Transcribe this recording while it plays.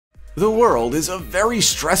The world is a very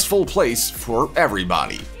stressful place for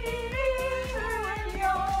everybody.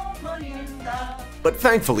 But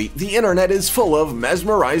thankfully, the internet is full of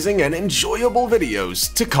mesmerizing and enjoyable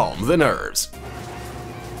videos to calm the nerves.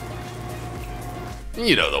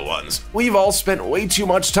 You know the ones. We've all spent way too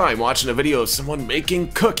much time watching a video of someone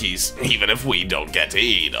making cookies, even if we don't get to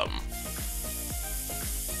eat them.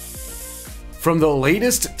 From the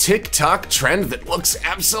latest TikTok trend that looks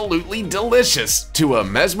absolutely delicious to a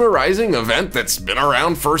mesmerizing event that's been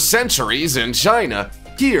around for centuries in China,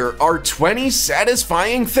 here are 20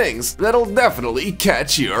 satisfying things that'll definitely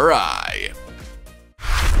catch your eye.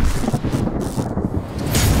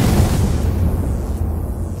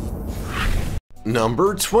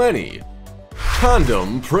 Number 20.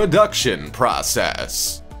 Condom production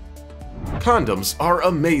process. Condoms are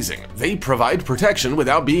amazing. They provide protection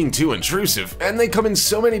without being too intrusive, and they come in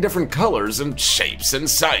so many different colors and shapes and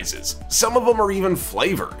sizes. Some of them are even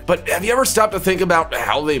flavored. But have you ever stopped to think about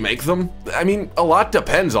how they make them? I mean, a lot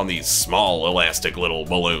depends on these small, elastic little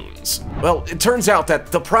balloons. Well, it turns out that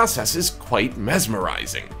the process is quite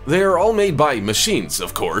mesmerizing. They're all made by machines,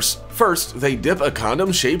 of course. First, they dip a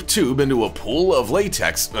condom-shaped tube into a pool of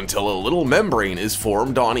latex until a little membrane is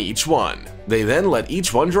formed on each one. They then let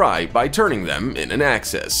each one dry by turning them in an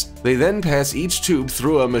axis. They then pass each tube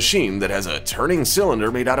through a machine that has a turning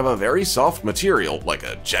cylinder made out of a very soft material, like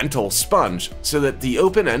a gentle sponge, so that the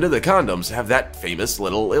open end of the condoms have that famous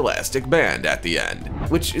little elastic band at the end,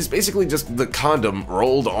 which is basically just the condom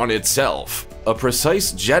rolled on itself. A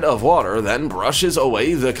precise jet of water then brushes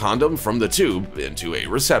away the condom from the tube into a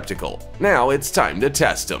receptacle. Now it's time to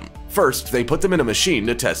test them. First, they put them in a machine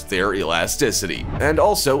to test their elasticity, and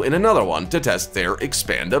also in another one to test their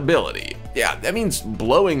expandability. Yeah, that means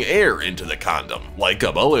blowing air into the condom, like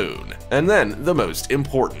a balloon. And then the most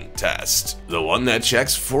important test, the one that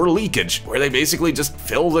checks for leakage, where they basically just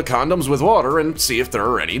fill the condoms with water and see if there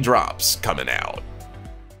are any drops coming out.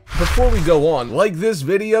 Before we go on, like this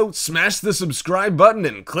video, smash the subscribe button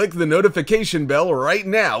and click the notification bell right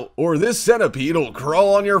now, or this centipede will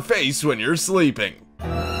crawl on your face when you're sleeping.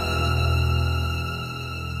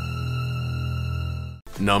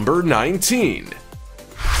 Number 19.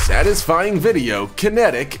 Satisfying video,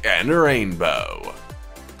 kinetic, and rainbow.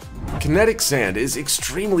 Kinetic sand is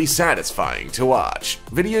extremely satisfying to watch.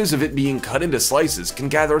 Videos of it being cut into slices can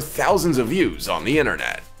gather thousands of views on the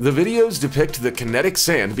internet. The videos depict the kinetic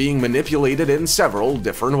sand being manipulated in several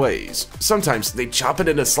different ways. Sometimes they chop it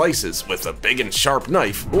into slices with a big and sharp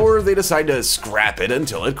knife, or they decide to scrap it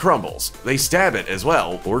until it crumbles. They stab it as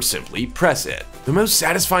well, or simply press it. The most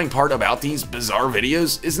satisfying part about these bizarre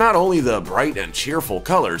videos is not only the bright and cheerful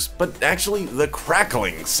colors, but actually the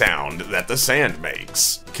crackling sound that the sand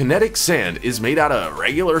makes. Kinetic sand is made out of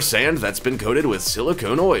regular sand that's been coated with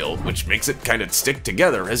silicone oil, which makes it kind of stick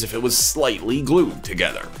together as if it was slightly glued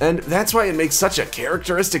together. And that's why it makes such a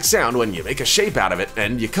characteristic sound when you make a shape out of it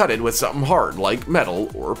and you cut it with something hard like metal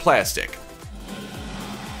or plastic.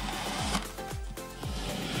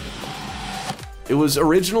 It was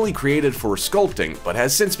originally created for sculpting, but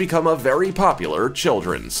has since become a very popular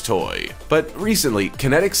children's toy. But recently,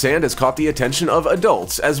 kinetic sand has caught the attention of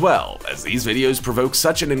adults as well, as these videos provoke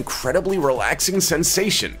such an incredibly relaxing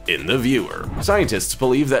sensation in the viewer. Scientists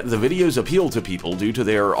believe that the videos appeal to people due to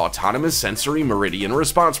their autonomous sensory meridian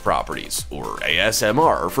response properties, or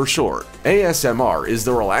ASMR for short. ASMR is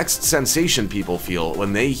the relaxed sensation people feel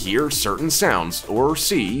when they hear certain sounds or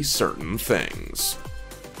see certain things.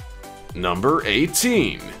 Number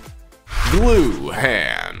 18. Glue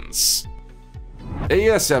hands.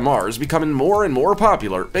 ASMR is becoming more and more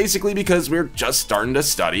popular, basically because we're just starting to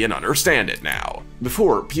study and understand it now.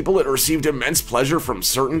 Before, people that received immense pleasure from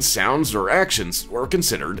certain sounds or actions were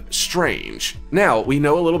considered strange. Now, we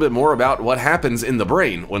know a little bit more about what happens in the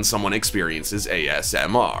brain when someone experiences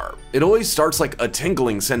ASMR. It always starts like a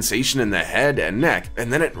tingling sensation in the head and neck,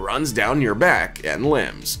 and then it runs down your back and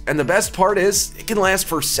limbs. And the best part is, it can last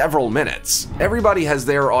for several minutes. Everybody has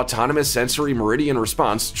their autonomous sensory meridian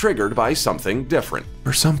response triggered by something different.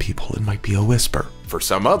 For some people, it might be a whisper. For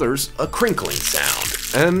some others, a crinkling sound.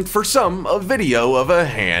 And for some, a video of a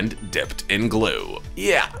hand dipped in glue.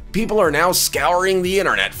 Yeah, people are now scouring the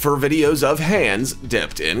internet for videos of hands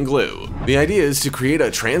dipped in glue. The idea is to create a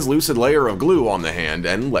translucent layer of glue on the hand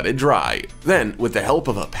and let it dry. Then, with the help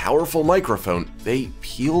of a powerful microphone, they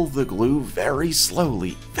peel the glue very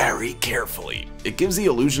slowly, very carefully. It gives the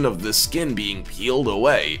illusion of the skin being peeled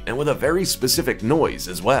away, and with a very specific noise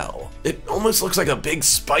as well. It almost looks like a big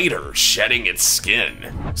spider shedding its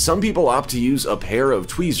skin. Some people opt to use a pair of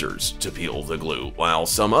tweezers to peel the glue, while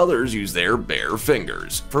some others use their bare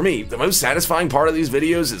fingers. For me, the most satisfying part of these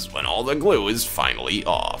videos is when all the glue is finally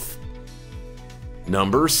off.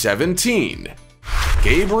 Number 17.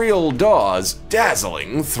 Gabriel Dawes'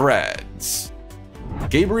 Dazzling Threads.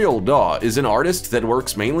 Gabriel Daw is an artist that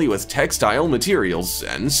works mainly with textile materials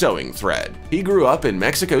and sewing thread. He grew up in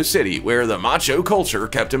Mexico City, where the macho culture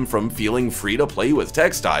kept him from feeling free to play with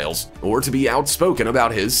textiles or to be outspoken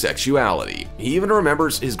about his sexuality. He even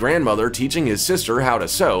remembers his grandmother teaching his sister how to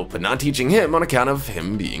sew, but not teaching him on account of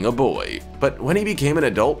him being a boy. But when he became an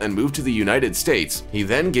adult and moved to the United States, he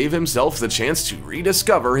then gave himself the chance to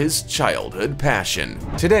rediscover his childhood passion.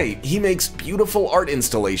 Today, he makes beautiful art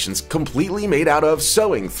installations completely made out of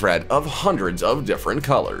sewing thread of hundreds of different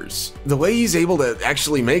colors. The way he's able to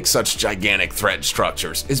actually make such gigantic thread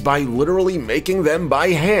structures is by literally making them by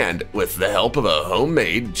hand with the help of a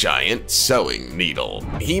homemade giant sewing needle.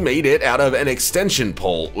 He made it out of an extension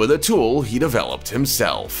pole with a tool he developed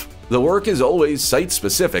himself. The work is always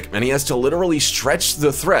site-specific, and he has to literally stretch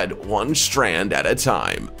the thread one strand at a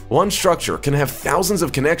time. One structure can have thousands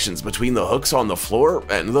of connections between the hooks on the floor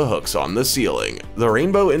and the hooks on the ceiling. The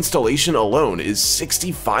rainbow installation alone is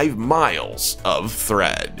 65 miles of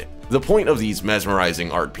thread. The point of these mesmerizing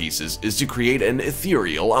art pieces is to create an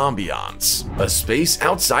ethereal ambiance, a space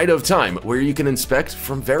outside of time where you can inspect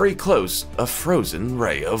from very close a frozen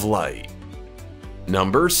ray of light.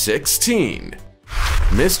 Number 16.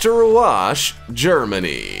 Mr. Wash,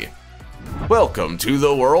 Germany. Welcome to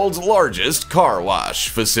the world's largest car wash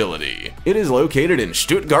facility. It is located in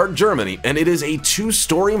Stuttgart, Germany, and it is a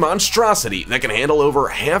two-story monstrosity that can handle over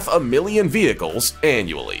 500,000 vehicles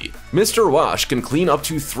annually. Mr. Wash can clean up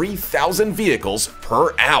to 3,000 vehicles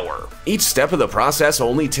per hour. Each step of the process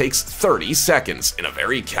only takes 30 seconds in a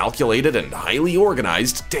very calculated and highly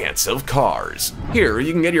organized dance of cars. Here,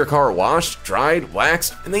 you can get your car washed, dried,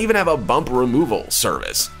 waxed, and they even have a bump removal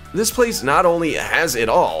service. This place not only has it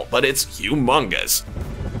all, but it's humongous.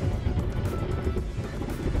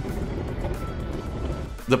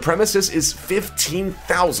 The premises is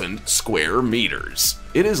 15,000 square meters.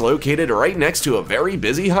 It is located right next to a very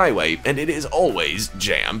busy highway, and it is always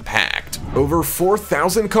jam-packed. Over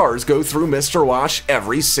 4,000 cars go through Mr. Wash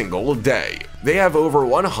every single day. They have over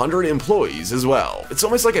 100 employees as well. It's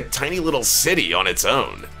almost like a tiny little city on its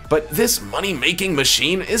own. But this money-making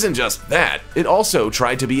machine isn't just that, it also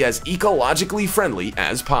tried to be as ecologically friendly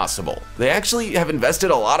as possible. They actually have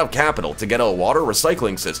invested a lot of capital to get a water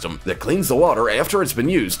recycling system that cleans the water after it's been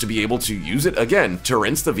used to be able to use it again to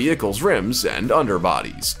rinse the vehicle's rims and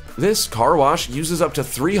underbodies. This car wash uses up to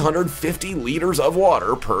 350 liters of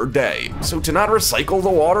water per day, so to not recycle the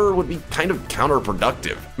water would be kind of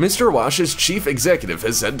counterproductive. Mr. Wash's chief executive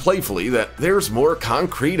has said playfully that there's more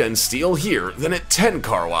concrete and steel here than at 10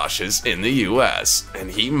 car washes in the US,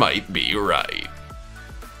 and he might be right.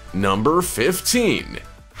 Number 15.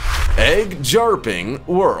 Egg Jarping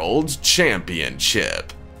World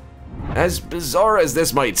Championship. As bizarre as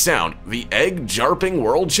this might sound, the Egg Jarping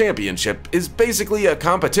World Championship is basically a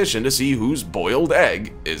competition to see whose boiled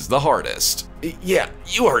egg is the hardest. Yeah,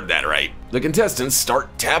 you heard that right. The contestants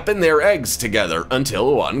start tapping their eggs together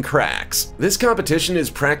until one cracks. This competition is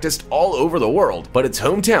practiced all over the world, but its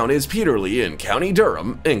hometown is Peterlee in County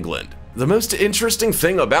Durham, England. The most interesting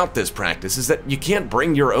thing about this practice is that you can't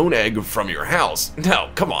bring your own egg from your house. No,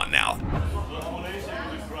 come on now.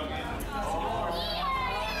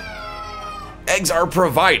 Eggs are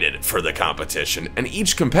provided for the competition, and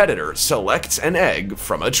each competitor selects an egg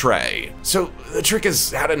from a tray. So the trick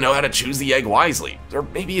is how to know how to choose the egg wisely, or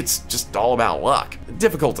maybe it's just all about luck.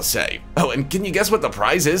 Difficult to say. Oh, and can you guess what the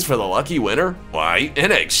prize is for the lucky winner? Why,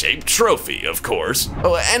 an egg-shaped trophy, of course.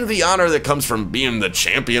 Oh, and the honor that comes from being the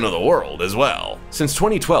champion of the world as well. Since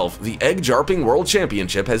 2012, the Egg Jarping World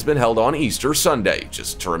Championship has been held on Easter Sunday,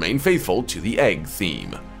 just to remain faithful to the egg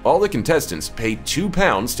theme. All the contestants pay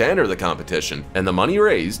 £2 to enter the competition, and the money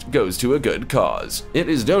raised goes to a good cause. It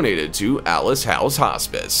is donated to Alice House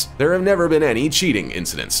Hospice. There have never been any cheating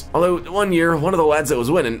incidents, although one year one of the lads that was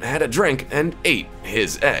winning had a drink and ate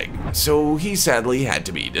his egg, so he sadly had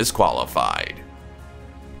to be disqualified.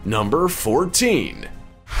 Number 14.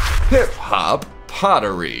 Hip-Hop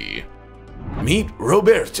Pottery. Meet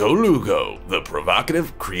Roberto Lugo, the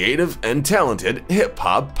provocative, creative, and talented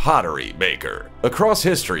hip-hop pottery maker. Across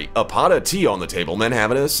history, a pot of tea on the table meant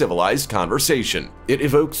having a civilized conversation. It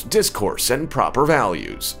evokes discourse and proper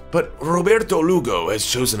values. But Roberto Lugo has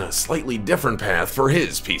chosen a slightly different path for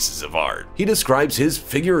his pieces of art. He describes his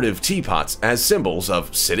figurative teapots as symbols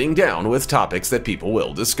of sitting down with topics that people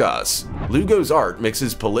will discuss. Lugo's art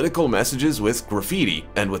mixes political messages with graffiti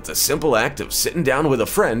and with the simple act of sitting down with a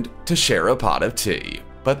friend to share a pot of tea.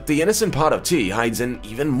 But the innocent pot of tea hides an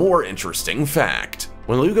even more interesting fact.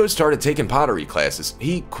 When Lugo started taking pottery classes,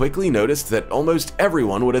 he quickly noticed that almost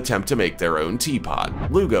everyone would attempt to make their own teapot.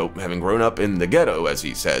 Lugo, having grown up in the ghetto as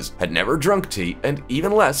he says, had never drunk tea and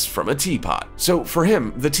even less from a teapot. So for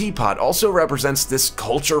him, the teapot also represents this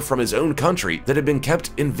culture from his own country that had been kept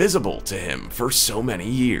invisible to him for so many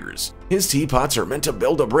years. His teapots are meant to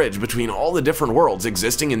build a bridge between all the different worlds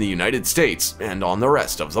existing in the United States and on the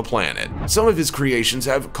rest of the planet. Some of his creations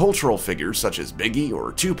have cultural figures such as Biggie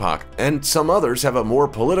or Tupac, and some others have a more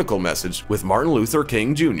political message with Martin Luther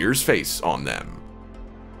King Jr.'s face on them.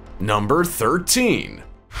 Number 13.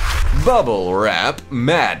 Bubble Wrap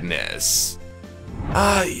Madness.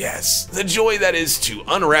 Ah yes, the joy that is to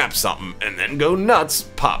unwrap something and then go nuts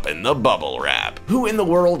popping the bubble wrap. Who in the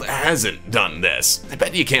world hasn't done this? I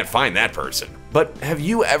bet you can't find that person. But have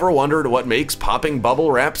you ever wondered what makes popping bubble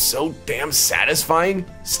wrap so damn satisfying?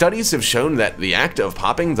 Studies have shown that the act of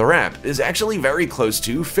popping the wrap is actually very close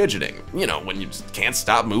to fidgeting. You know, when you just can't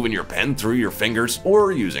stop moving your pen through your fingers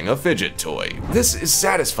or using a fidget toy. This is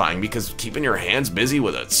satisfying because keeping your hands busy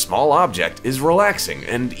with a small object is relaxing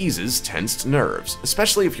and eases tensed nerves,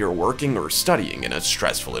 especially if you're working or studying in a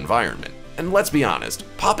stressful environment. And let's be honest,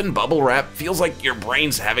 popping bubble wrap feels like your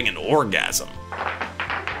brain's having an orgasm.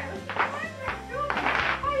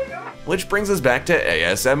 Which brings us back to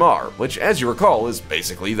ASMR, which as you recall is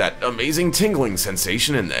basically that amazing tingling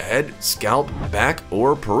sensation in the head, scalp, back,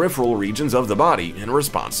 or peripheral regions of the body in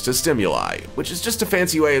response to stimuli, which is just a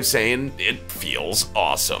fancy way of saying it feels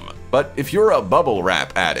awesome. But if you're a bubble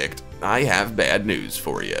wrap addict, I have bad news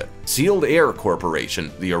for you. Sealed Air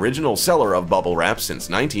Corporation, the original seller of bubble wrap since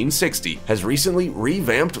 1960, has recently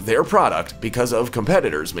revamped their product because of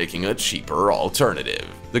competitors making a cheaper alternative.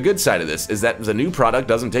 The good side of this is that the new product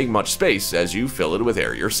doesn't take much space as you fill it with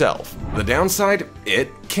air yourself. The downside? It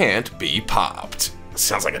can't be popped.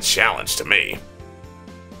 Sounds like a challenge to me.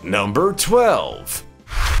 Number 12.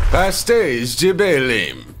 Pastéis de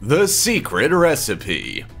Belém, the secret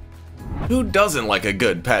recipe. Who doesn't like a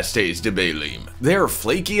good pastéis de Belém? They're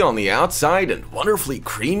flaky on the outside and wonderfully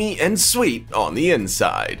creamy and sweet on the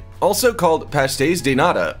inside. Also called pastéis de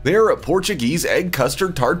nata, they're a Portuguese egg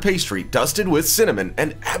custard tart pastry dusted with cinnamon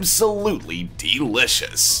and absolutely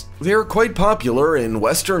delicious. They're quite popular in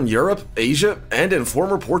Western Europe, Asia, and in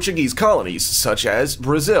former Portuguese colonies such as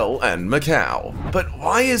Brazil and Macau. But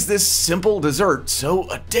why is this simple dessert so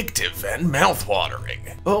addictive and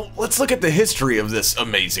mouthwatering? Well, let's look at the history of this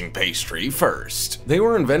amazing pastry first. They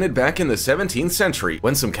were invented back in the 17th century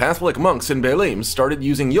when some Catholic monks in Belém started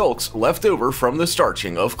using yolks left over from the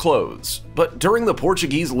starching of clothes. But during the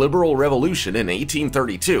Portuguese Liberal Revolution in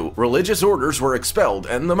 1832, religious orders were expelled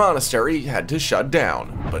and the monastery had to shut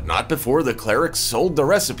down. But not before the clerics sold the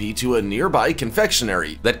recipe to a nearby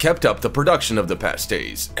confectionery that kept up the production of the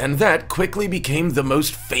pastéis, and that quickly became the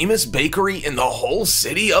most famous bakery in the whole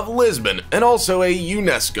city of Lisbon, and also a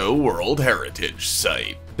UNESCO World Heritage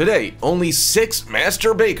Site. Today, only 6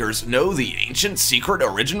 master bakers know the ancient secret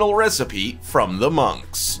original recipe from the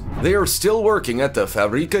monks. They are still working at the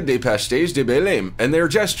Fábrica de Pastéis de Belém, and their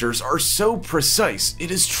gestures are so precise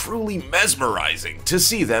it is truly mesmerizing to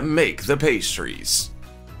see them make the pastries.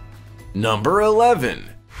 Number 11.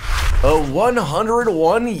 A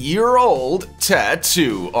 101-year-old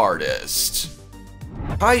tattoo artist.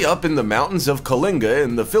 High up in the mountains of Kalinga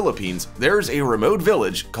in the Philippines, there's a remote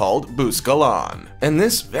village called Buscalan. And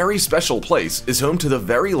this very special place is home to the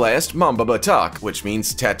very last Mambabatak, which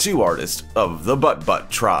means tattoo artist, of the Butt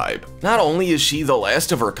tribe. Not only is she the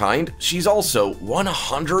last of her kind, she's also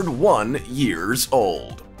 101 years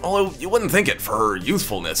old. Although you wouldn't think it for her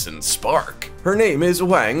youthfulness and spark. Her name is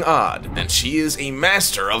Wang Ad, and she is a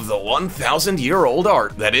master of the 1,000-year-old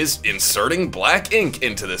art that is inserting black ink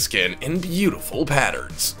into the skin in beautiful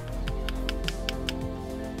patterns.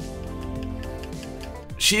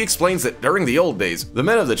 She explains that during the old days, the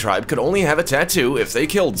men of the tribe could only have a tattoo if they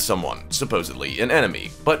killed someone, supposedly an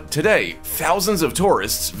enemy. But today, thousands of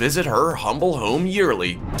tourists visit her humble home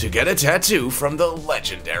yearly to get a tattoo from the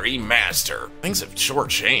legendary master. Things have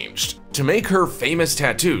short-changed. To make her famous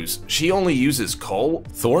tattoos, she only uses coal,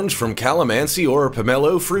 thorns from calamansi or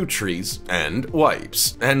pomelo fruit trees, and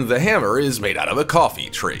wipes. And the hammer is made out of a coffee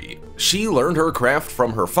tree. She learned her craft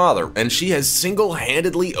from her father, and she has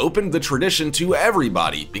single-handedly opened the tradition to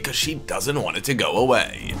everybody because she doesn't want it to go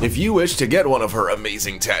away. If you wish to get one of her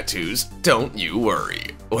amazing tattoos, don't you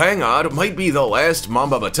worry. Wang Ad might be the last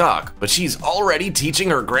Mambabatak, but she's already teaching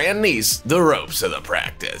her grandniece the ropes of the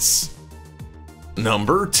practice.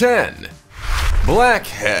 Number 10.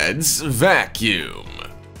 Blackheads Vacuum.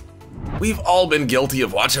 We've all been guilty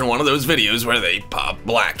of watching one of those videos where they pop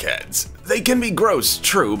blackheads. They can be gross,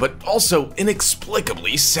 true, but also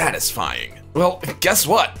inexplicably satisfying. Well, guess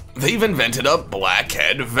what? They've invented a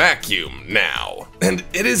blackhead vacuum now. And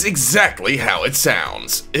it is exactly how it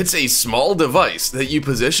sounds. It's a small device that you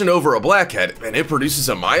position over a blackhead, and it produces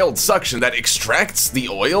a mild suction that extracts the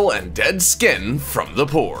oil and dead skin from the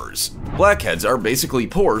pores. Blackheads are basically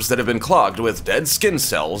pores that have been clogged with dead skin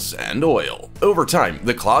cells and oil. Over time,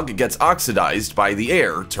 the clog gets oxidized by the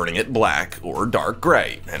air, turning it black or dark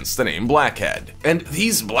gray, hence the name blackhead. And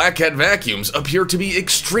these blackhead vacuums appear to be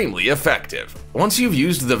extremely effective. Once you've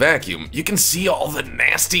used the vacuum, you can see all the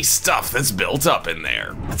nasty stuff that's built up in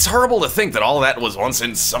there. It's horrible to think that all that was once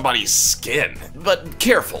in somebody's skin. But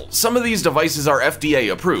careful, some of these devices are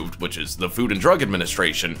FDA approved, which is the Food and Drug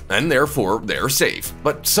Administration, and therefore they're safe.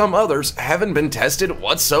 But some others haven't been tested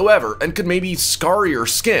whatsoever and could maybe scar your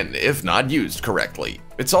skin if not used correctly.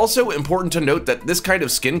 It's also important to note that this kind of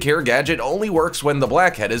skincare gadget only works when the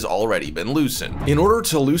blackhead has already been loosened. In order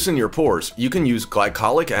to loosen your pores, you can use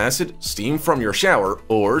glycolic acid, steam from your shower,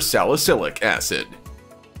 or salicylic acid.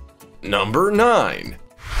 Number 9.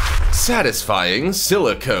 Satisfying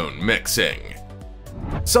silicone mixing.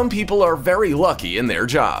 Some people are very lucky in their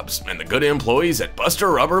jobs, and the good employees at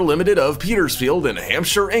Buster Rubber Limited of Petersfield in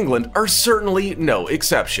Hampshire, England are certainly no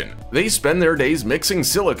exception. They spend their days mixing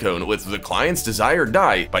silicone with the client's desired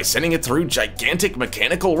dye by sending it through gigantic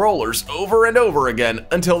mechanical rollers over and over again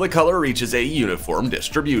until the color reaches a uniform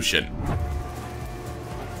distribution.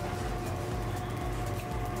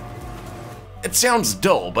 It sounds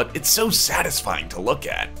dull, but it's so satisfying to look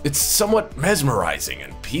at. It's somewhat mesmerizing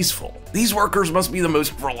and peaceful. These workers must be the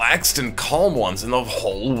most relaxed and calm ones in the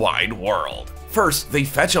whole wide world. First, they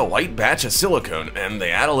fetch a white batch of silicone and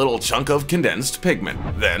they add a little chunk of condensed pigment.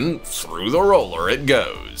 Then, through the roller it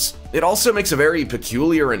goes. It also makes a very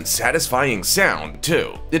peculiar and satisfying sound,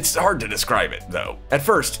 too. It's hard to describe it, though. At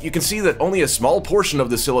first, you can see that only a small portion of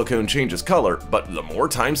the silicone changes color, but the more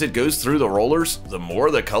times it goes through the rollers, the more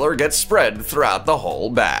the color gets spread throughout the whole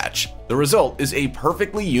batch. The result is a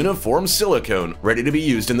perfectly uniform silicone ready to be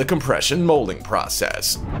used in the compression molding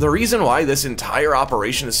process. The reason why this entire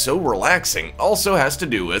operation is so relaxing also has to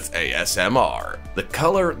do with ASMR. The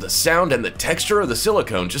color, the sound, and the texture of the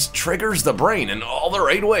silicone just triggers the brain in all the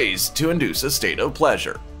right ways to induce a state of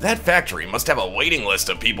pleasure. That factory must have a waiting list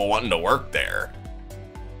of people wanting to work there.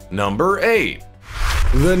 Number 8.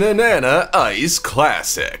 The Nanana Ice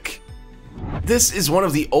Classic. This is one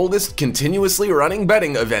of the oldest continuously running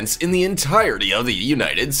betting events in the entirety of the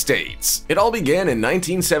United States. It all began in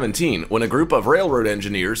 1917 when a group of railroad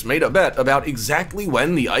engineers made a bet about exactly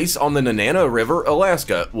when the ice on the Nanana River,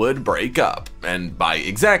 Alaska would break up. And by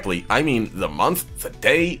exactly, I mean the month, the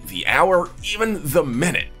day, the hour, even the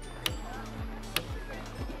minute.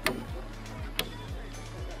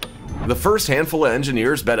 The first handful of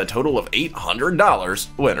engineers bet a total of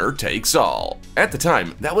 $800, winner takes all. At the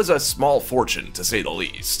time, that was a small fortune to say the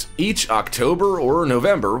least. Each October or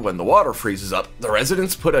November, when the water freezes up, the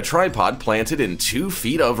residents put a tripod planted in 2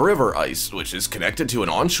 feet of river ice, which is connected to an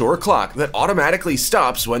onshore clock that automatically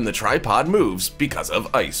stops when the tripod moves because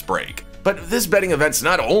of ice break. But this betting event's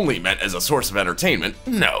not only meant as a source of entertainment.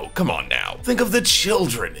 No, come on now. Think of the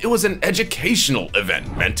children. It was an educational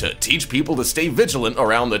event meant to teach people to stay vigilant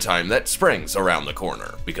around the time that spring's around the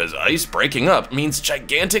corner. Because ice breaking up means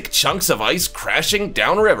gigantic chunks of ice crashing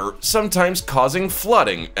downriver, sometimes causing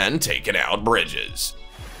flooding and taking out bridges.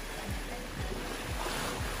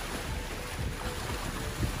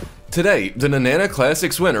 Today, the Nanana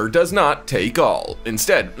Classic's winner does not take all.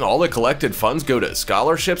 Instead, all the collected funds go to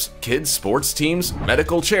scholarships, kids' sports teams,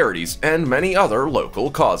 medical charities, and many other local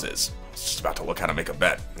causes. Just about to look how to make a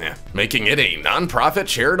bet. Making it a non-profit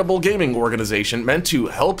charitable gaming organization meant to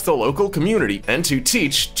help the local community and to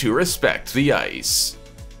teach to respect the ice.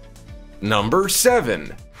 Number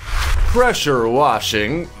 7. Pressure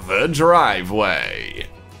washing the driveway.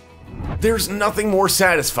 There's nothing more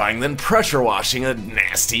satisfying than pressure washing a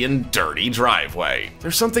nasty and dirty driveway.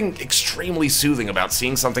 There's something extremely soothing about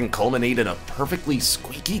seeing something culminate in a perfectly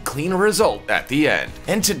squeaky clean result at the end.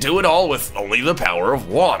 And to do it all with only the power of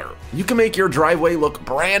water. You can make your driveway look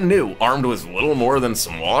brand new, armed with little more than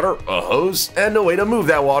some water, a hose, and a way to move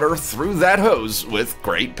that water through that hose with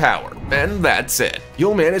great power. And that's it.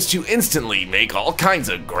 You'll manage to instantly make all kinds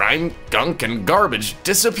of grime, gunk, and garbage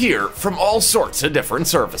disappear from all sorts of different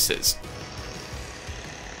surfaces.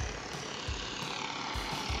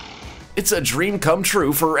 It's a dream come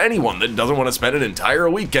true for anyone that doesn't want to spend an entire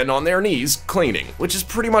weekend on their knees cleaning, which is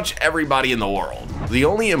pretty much everybody in the world. The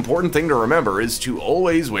only important thing to remember is to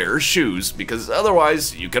always wear shoes, because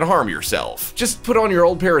otherwise you can harm yourself. Just put on your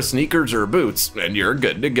old pair of sneakers or boots and you're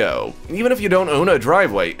good to go. Even if you don't own a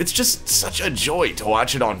driveway, it's just such a joy to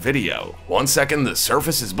watch it on video. One second the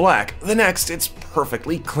surface is black, the next it's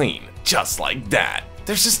perfectly clean, just like that.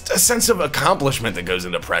 There's just a sense of accomplishment that goes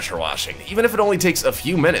into pressure washing. Even if it only takes a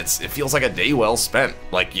few minutes, it feels like a day well spent.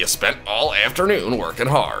 Like you spent all afternoon working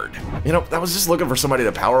hard. You know, I was just looking for somebody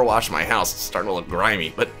to power wash my house. It's starting to look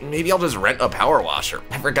grimy, but maybe I'll just rent a power washer.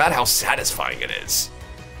 I forgot how satisfying it is.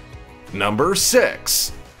 Number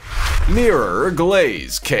 6. Mirror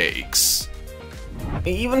glaze cakes.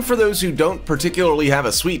 Even for those who don't particularly have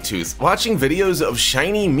a sweet tooth, watching videos of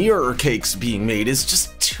shiny mirror cakes being made is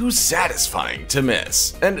just too satisfying to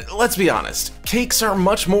miss. And let's be honest, cakes are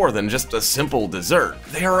much more than just a simple dessert.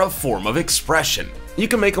 They are a form of expression. You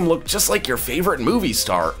can make them look just like your favorite movie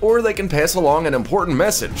star, or they can pass along an important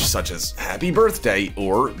message such as happy birthday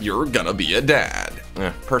or you're gonna be a dad.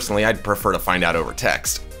 Personally, I'd prefer to find out over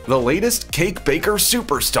text. The latest cake baker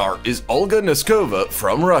superstar is Olga Noskova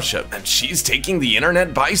from Russia, and she's taking the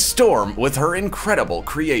internet by storm with her incredible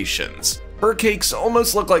creations. Her cakes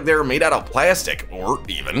almost look like they're made out of plastic or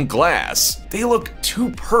even glass. They look too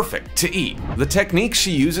perfect to eat. The technique she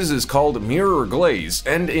uses is called mirror glaze,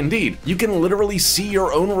 and indeed, you can literally see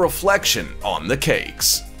your own reflection on the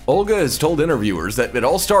cakes. Olga has told interviewers that it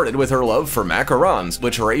all started with her love for macarons,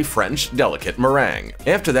 which are a French delicate meringue.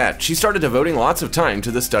 After that, she started devoting lots of time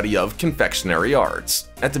to the study of confectionery arts.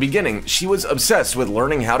 At the beginning, she was obsessed with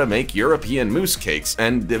learning how to make European mousse cakes,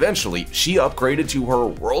 and eventually, she upgraded to her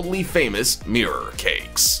worldly famous mirror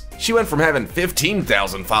cakes. She went from having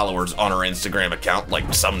 15,000 followers on her Instagram account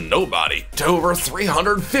like some nobody to over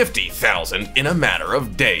 350,000 in a matter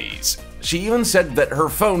of days. She even said that her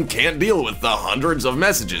phone can't deal with the hundreds of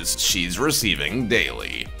messages she's receiving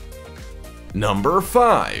daily. Number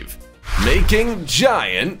 5. Making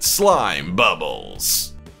giant slime bubbles.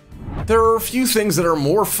 There are a few things that are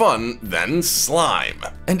more fun than slime,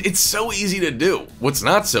 and it's so easy to do. What's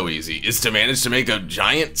not so easy is to manage to make a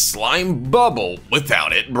giant slime bubble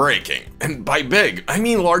without it breaking. And by big, I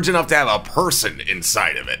mean large enough to have a person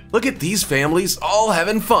inside of it. Look at these families all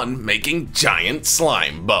having fun making giant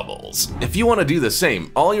slime bubbles. If you want to do the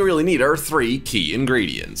same, all you really need are 3 key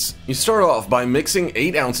ingredients. You start off by mixing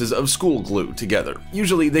 8 ounces of school glue together.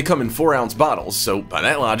 Usually they come in 4-ounce bottles, so by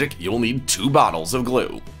that logic, you'll need 2 bottles of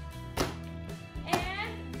glue.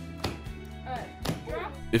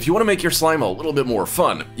 If you want to make your slime a little bit more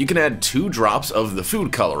fun, you can add 2 drops of the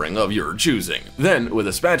food coloring of your choosing. Then, with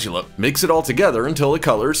a spatula, mix it all together until the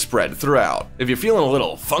colors spread throughout. If you're feeling a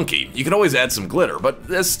little funky, you can always add some glitter, but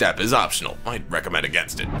this step is optional. I'd recommend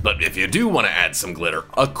against it. But if you do want to add some glitter,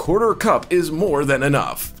 a 1/4 cup is more than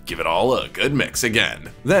enough. Give it all a good mix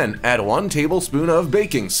again. Then, add 1 tablespoon of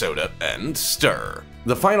baking soda and stir.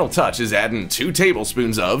 The final touch is adding 2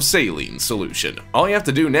 tablespoons of saline solution. All you have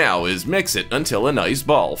to do now is mix it until a nice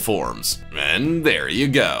ball forms. And there you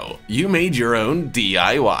go. You made your own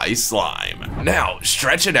DIY slime. Now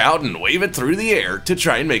stretch it out and wave it through the air to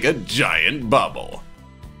try and make a giant bubble.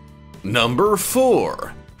 Number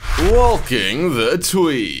 4. Walking the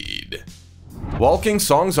Tweed. Walking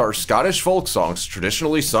songs are Scottish folk songs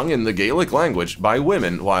traditionally sung in the Gaelic language by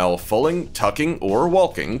women while fulling, tucking, or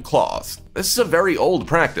walking cloth. This is a very old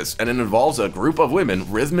practice, and it involves a group of women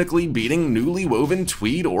rhythmically beating newly woven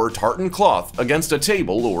tweed or tartan cloth against a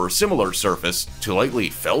table or similar surface to lightly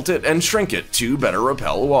felt it and shrink it to better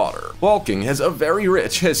repel water. Walking has a very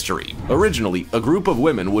rich history. Originally, a group of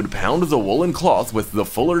women would pound the woolen cloth with the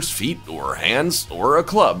fuller's feet or hands or a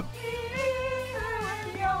club,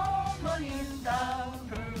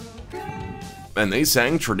 and they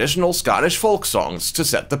sang traditional Scottish folk songs to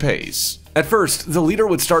set the pace. At first, the leader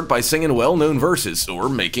would start by singing well-known verses or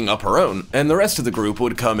making up her own, and the rest of the group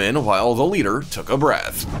would come in while the leader took a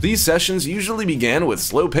breath. These sessions usually began with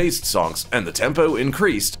slow-paced songs, and the tempo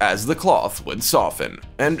increased as the cloth would soften.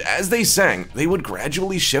 And as they sang, they would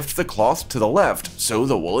gradually shift the cloth to the left so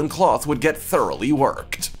the woolen cloth would get thoroughly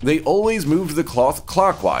worked. They always moved the cloth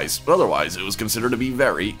clockwise, otherwise it was considered to be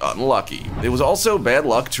very unlucky. It was also bad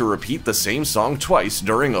luck to repeat the same song twice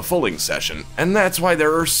during a fulling session, and that's why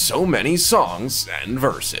there are so many songs and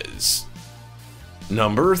verses.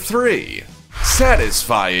 Number 3.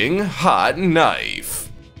 Satisfying hot knife.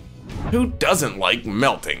 Who doesn't like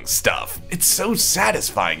melting stuff? It's so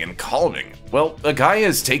satisfying and calming. Well, a guy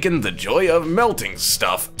has taken the joy of melting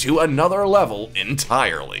stuff to another level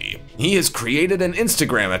entirely. He has created an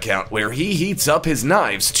Instagram account where he heats up his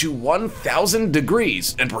knives to 1000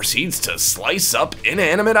 degrees and proceeds to slice up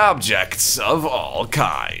inanimate objects of all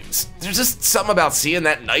kinds. There's just something about seeing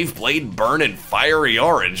that knife blade burn in fiery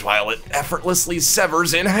orange while it effortlessly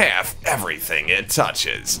severs in half everything it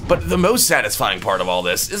touches. But the most satisfying part of all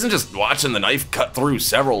this isn't just watching the knife cut through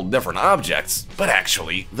several different objects, but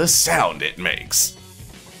actually the sound it makes.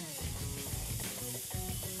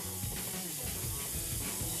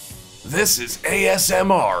 This is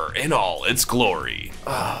ASMR in all its glory.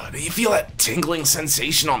 Do you feel that tingling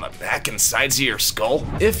sensation on the back and sides of your skull?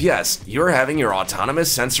 If yes, you're having your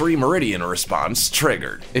autonomous sensory meridian response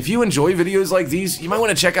triggered. If you enjoy videos like these, you might want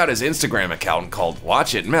to check out his Instagram account called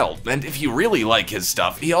Watch It Melt, and if you really like his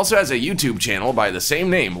stuff, he also has a YouTube channel by the same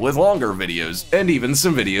name with longer videos, and even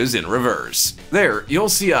some videos in reverse. There, you'll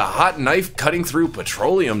see a hot knife cutting through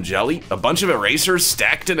petroleum jelly, a bunch of erasers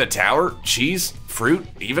stacked in a tower, cheese, fruit,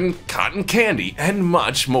 even cotton candy, and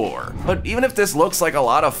much more. But even if this looks like a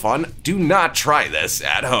lot of fun, do not try this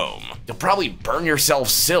at home. You'll probably burn yourself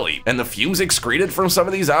silly, and the fumes excreted from some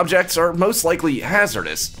of these objects are most likely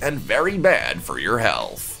hazardous and very bad for your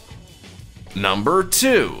health. Number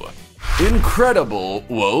 2. Incredible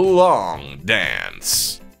Wolong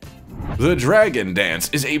Dance. The Dragon Dance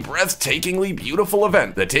is a breathtakingly beautiful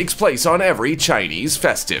event that takes place on every Chinese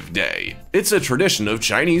festive day. It's a tradition of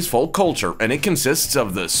Chinese folk culture, and it consists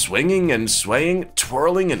of the swinging and swaying,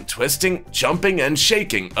 twirling and twisting, jumping and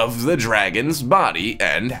shaking of the dragon's body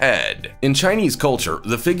and head. In Chinese culture,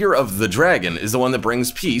 the figure of the dragon is the one that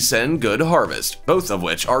brings peace and good harvest, both of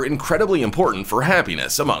which are incredibly important for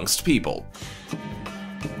happiness amongst people.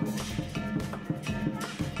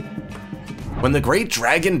 When the great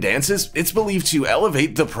dragon dances, it's believed to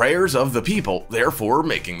elevate the prayers of the people, therefore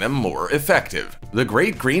making them more effective. The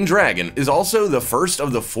Great Green Dragon is also the first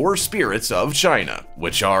of the 4 spirits of China,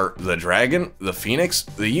 which are the dragon, the phoenix,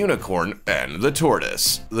 the unicorn, and the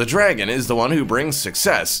tortoise. The dragon is the one who brings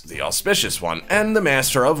success, the auspicious one, and the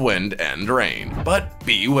master of wind and rain. But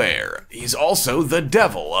beware, he's also the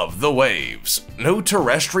devil of the waves. No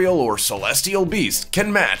terrestrial or celestial beast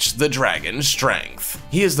can match the dragon's strength.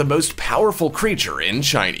 He is the most powerful creature in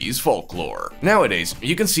Chinese folklore. Nowadays,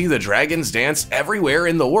 you can see the dragons dance everywhere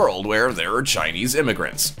in the world where there are Chinese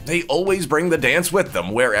immigrants. They always bring the dance with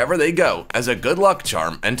them wherever they go as a good luck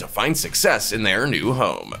charm and to find success in their new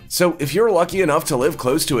home. So if you're lucky enough to live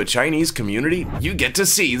close to a Chinese community, you get to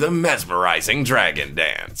see the mesmerizing dragon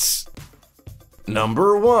dance.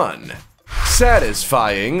 Number 1.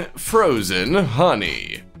 Satisfying frozen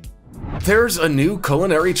honey. There's a new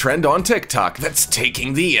culinary trend on TikTok that's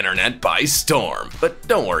taking the internet by storm. But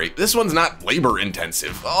don't worry, this one's not labor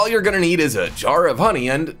intensive. All you're gonna need is a jar of honey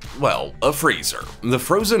and, well, a freezer. The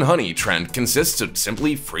frozen honey trend consists of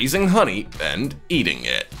simply freezing honey and eating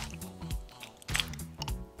it.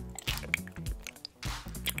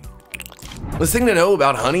 The thing to know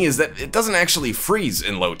about honey is that it doesn't actually freeze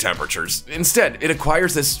in low temperatures. Instead, it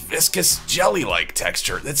acquires this viscous jelly-like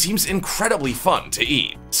texture that seems incredibly fun to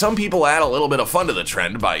eat. Some people add a little bit of fun to the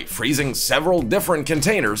trend by freezing several different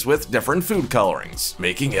containers with different food colorings,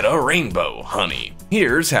 making it a rainbow honey.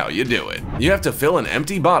 Here's how you do it. You have to fill an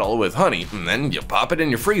empty bottle with honey, and then you pop it in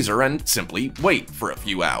your freezer and simply wait for a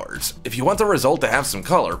few hours. If you want the result to have some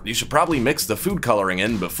color, you should probably mix the food coloring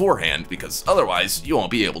in beforehand, because otherwise you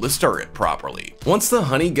won't be able to stir it properly. Once the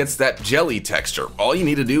honey gets that jelly texture, all you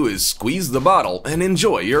need to do is squeeze the bottle and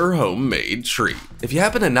enjoy your homemade treat. If you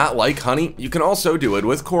happen to not like honey, you can also do it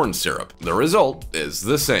with corn syrup. The result is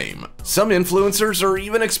the same. Some influencers are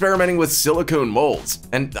even experimenting with silicone molds,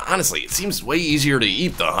 and honestly, it seems way easier to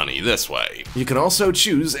eat the honey this way. You can also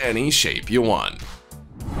choose any shape you want.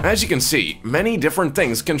 As you can see, many different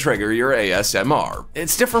things can trigger your ASMR.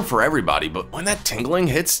 It's different for everybody, but when that tingling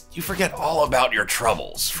hits, you forget all about your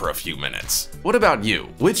troubles for a few minutes. What about you?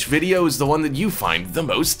 Which video is the one that you find the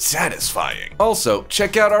most satisfying? Also,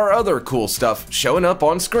 check out our other cool stuff showing up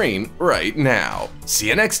on screen right now. See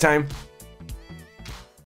you next time!